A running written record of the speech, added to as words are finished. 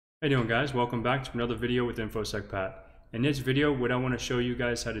How you doing, guys? Welcome back to another video with Infosec Pat. In this video, what I want to show you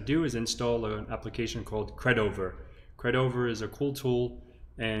guys how to do is install an application called Cr3dOv3r. Cr3dOv3r is a cool tool,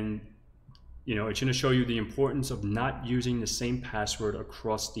 and it's going to show you the importance of not using the same password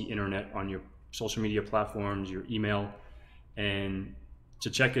across the internet on your social media platforms, your email, and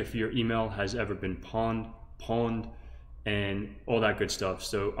to check if your email has ever been pawned, and all that good stuff.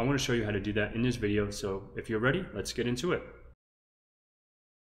 So I want to show you how to do that in this video. So if you're ready, let's get into it.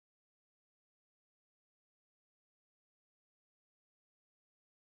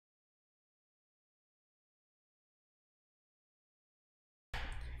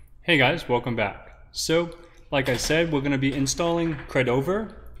 Hey guys, welcome back. So, like I said, we're going to be installing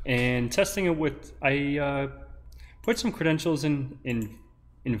Cr3dOv3r and testing it with, I put some credentials in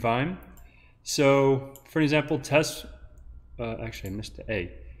Vime. So, for example, test, actually I missed the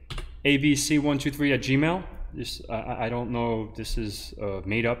A. abc123 at Gmail. This, I don't know if this is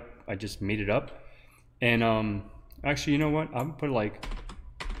made up. I just made it up. And actually, you know what? I'm put like,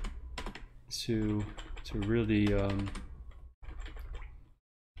 to really,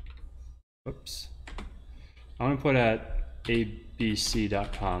 oops. I want to put at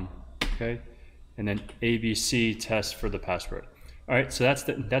abc.com, okay, and then abc test for the password. All right, so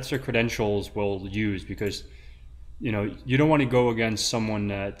that's the credentials we'll use, because you don't want to go against someone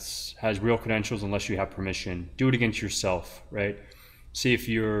that has real credentials unless you have permission. Do it against yourself, right? See if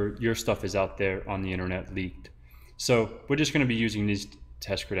your stuff is out there on the internet leaked. So we're just going to be using these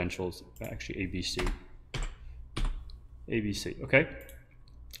test credentials. Actually, abc, okay.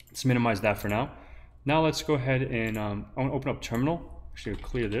 Let's minimize that for now. Now let's go ahead and I want to open up terminal. Actually,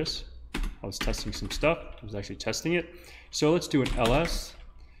 clear this. I was testing some stuff. I was actually testing it. So let's do an ls.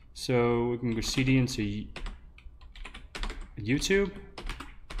 So we can go cd into YouTube.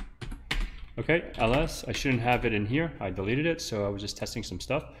 Okay, ls. I shouldn't have it in here. I deleted it, so I was just testing some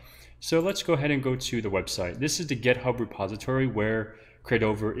stuff. So let's go ahead and go to the website. This is the GitHub repository where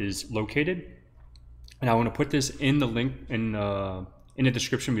Cr3dOv3r is located. And I want to put this in the link in the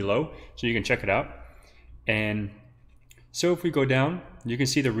description below, so you can check it out. And so if we go down, you can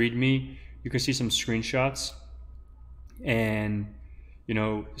see the README, you can see some screenshots, and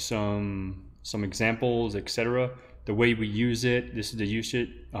some examples, etc. The way we use it. This is the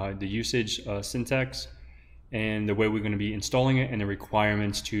usage syntax, and the way we're going to be installing it, and the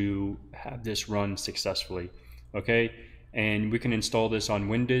requirements to have this run successfully. Okay, and we can install this on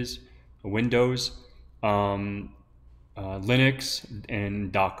Windows. Linux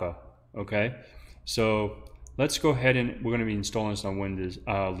and Docker. Okay, so let's go ahead and we're going to be installing this on Windows,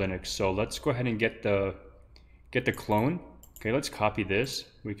 Linux. So let's go ahead and get the clone. Okay, let's copy this.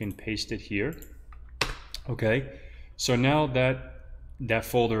 We can paste it here. Okay, so now that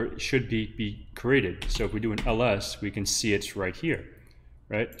folder should be created. So if we do an ls, we can see it's right here,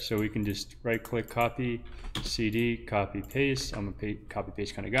 right? So we can just right click, copy, cd, copy paste. I'm a copy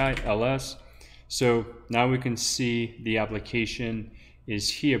paste kind of guy. Ls. So now we can see the application is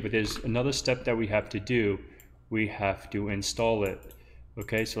here, but there's another step that we have to do. We have to install it.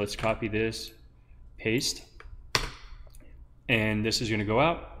 Okay, so let's copy this, paste, and this is going to go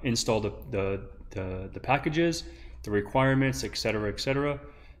out, install the packages, the requirements, etc., etc.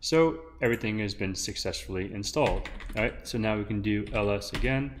 So everything has been successfully installed. All right, so now we can do ls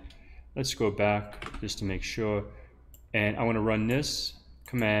again. Let's go back just to make sure, and I want to run this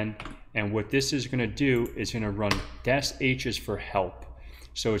command, and what this is going to do is going to run -h is for help.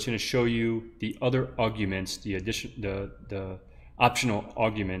 So it's going to show you the other arguments, the optional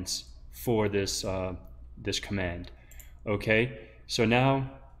arguments for this this command. Okay, so now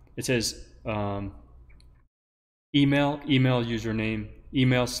it says email username,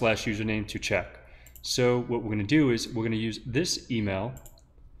 email/username to check. So what we're going to do is we're going to use this email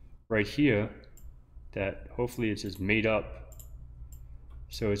right here that hopefully it says made up.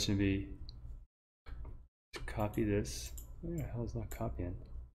 So it's going to be, copy this. Where the hell is not copying?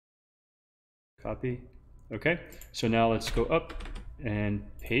 Copy. Okay, so now let's go up and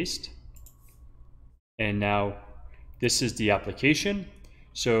paste. And now this is the application.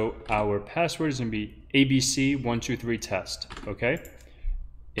 So our password is going to be abc123 test. Okay,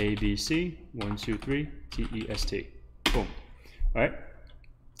 abc123 test. Boom. All right.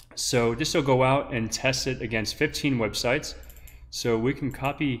 So this will go out and test it against 15 websites. So we can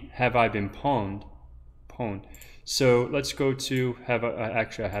copy have I been pawned. So let's go to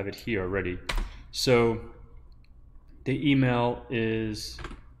actually I have it here already. So the email is,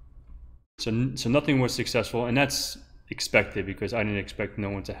 so nothing was successful, and that's expected because I didn't expect no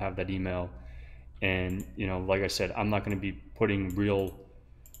one to have that email. And like I said, I'm not going to be putting real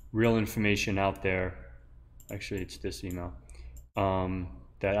information out there. Actually, it's this email.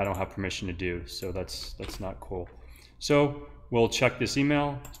 that I don't have permission to do. So that's not cool. So we'll check this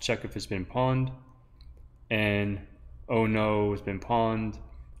email, check if it's been pawned, and oh no, it's been pawned,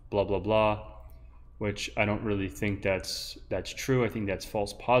 blah blah blah, which I don't really think that's true. I think that's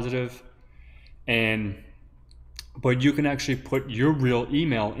false positive. But you can actually put your real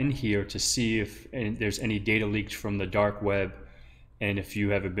email in here to see if there's any data leaked from the dark web, and if you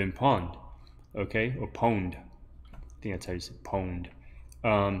haven't been pawned, okay, or pwned. I think that's how you say pwned.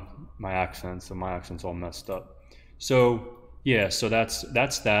 My accent's all messed up. So yeah, so that's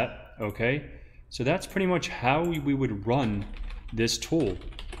that. Okay, so that's pretty much how we would run this tool,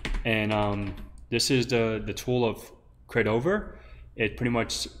 and this is the tool of Cr3dOv3r. It pretty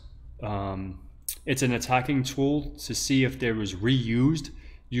much it's an attacking tool to see if there was reused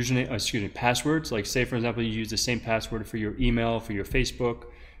username, passwords. Like say for example, you use the same password for your email, for your Facebook,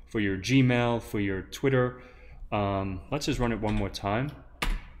 for your Gmail, for your Twitter. Let's just run it one more time,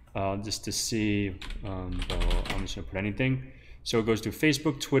 just to see. I'm just gonna put anything. So it goes to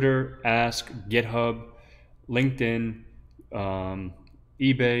Facebook, Twitter, Ask, GitHub, LinkedIn, eBay,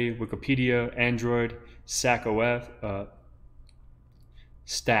 Wikipedia, Android, Stack OF,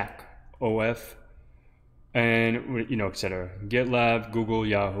 and etc. GitLab, Google,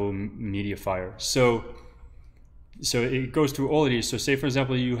 Yahoo, Mediafire. So it goes through all of these. So say for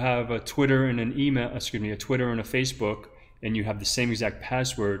example you have a Twitter and an a Twitter and a Facebook, and you have the same exact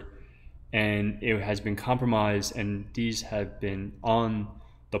password, and it has been compromised, and these have been on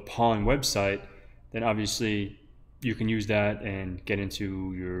the pawn website, then obviously you can use that and get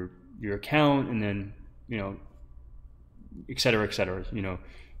into your account, and then etc.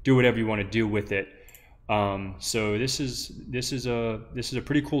 Do whatever you want to do with it. So this is a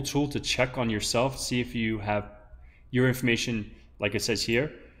pretty cool tool to check on yourself, see if you have your information, like it says here,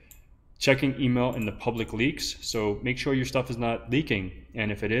 checking email in the public leaks. So make sure your stuff is not leaking,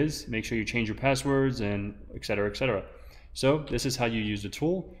 and if it is, make sure you change your passwords, and etc. etc. So this is how you use the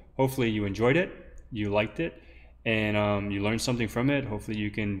tool. Hopefully you enjoyed it, you liked it, and you learned something from it. Hopefully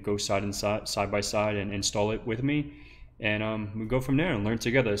you can go side by side and install it with me, and we go from there and learn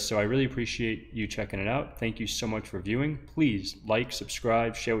together. So I really appreciate you checking it out. Thank you so much for viewing. Please like,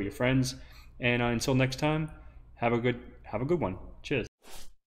 subscribe, share with your friends, and until next time, have a good one.